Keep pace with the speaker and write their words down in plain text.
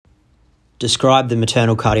Describe the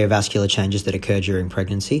maternal cardiovascular changes that occur during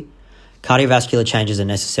pregnancy. Cardiovascular changes are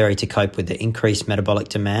necessary to cope with the increased metabolic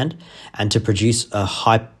demand and to produce a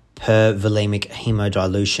hypervolemic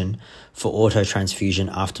hemodilution for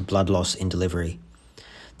autotransfusion after blood loss in delivery.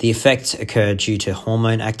 The effects occur due to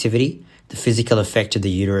hormone activity, the physical effect of the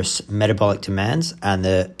uterus, metabolic demands, and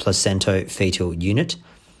the placentofetal unit.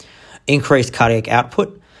 Increased cardiac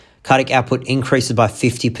output. Cardiac output increases by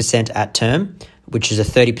 50% at term, which is a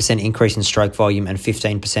 30% increase in stroke volume and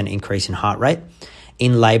 15% increase in heart rate.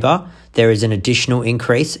 In labour, there is an additional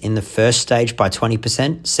increase in the first stage by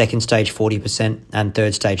 20%, second stage 40%, and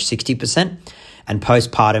third stage 60%, and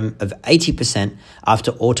postpartum of 80%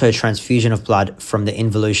 after autotransfusion of blood from the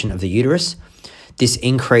involution of the uterus. This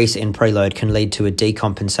increase in preload can lead to a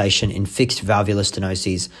decompensation in fixed valvular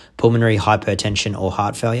stenoses, pulmonary hypertension, or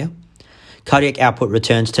heart failure. Cardiac output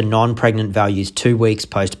returns to non-pregnant values 2 weeks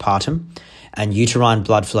postpartum, and uterine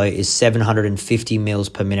blood flow is 750 mils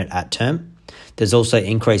per minute at term. There's also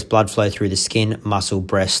increased blood flow through the skin, muscle,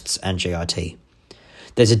 breasts, and GIT.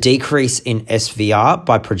 There's a decrease in SVR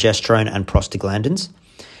by progesterone and prostaglandins,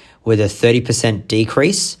 with a 30%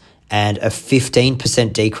 decrease and a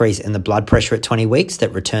 15% decrease in the blood pressure at 20 weeks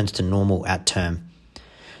that returns to normal at term.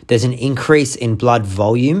 There's an increase in blood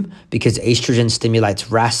volume because estrogen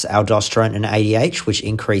stimulates RAS, aldosterone, and ADH, which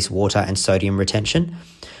increase water and sodium retention.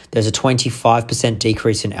 There's a 25%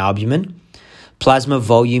 decrease in albumin. Plasma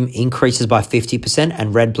volume increases by 50%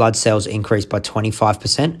 and red blood cells increase by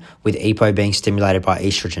 25%, with EPO being stimulated by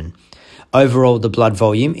estrogen. Overall, the blood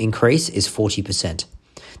volume increase is 40%.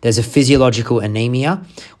 There's a physiological anemia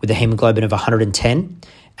with a hemoglobin of 110,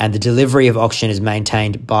 and the delivery of oxygen is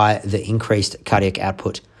maintained by the increased cardiac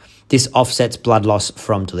output. This offsets blood loss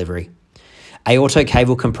from delivery.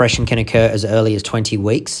 Aortocaval compression can occur as early as 20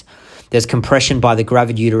 weeks. There's compression by the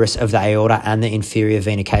gravid uterus of the aorta and the inferior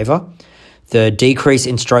vena cava. The decrease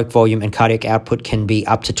in stroke volume and cardiac output can be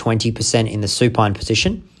up to 20% in the supine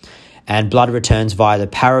position, and blood returns via the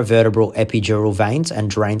paravertebral epidural veins and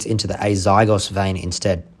drains into the azygos vein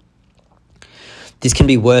instead. This can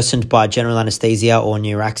be worsened by general anesthesia or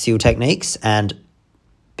neuraxial techniques and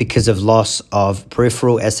because of loss of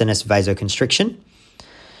peripheral SNS vasoconstriction,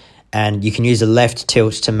 and you can use a left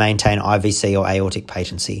tilt to maintain IVC or aortic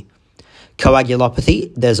patency.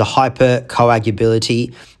 Coagulopathy, there's a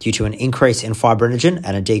hypercoagulability due to an increase in fibrinogen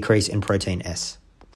and a decrease in protein S.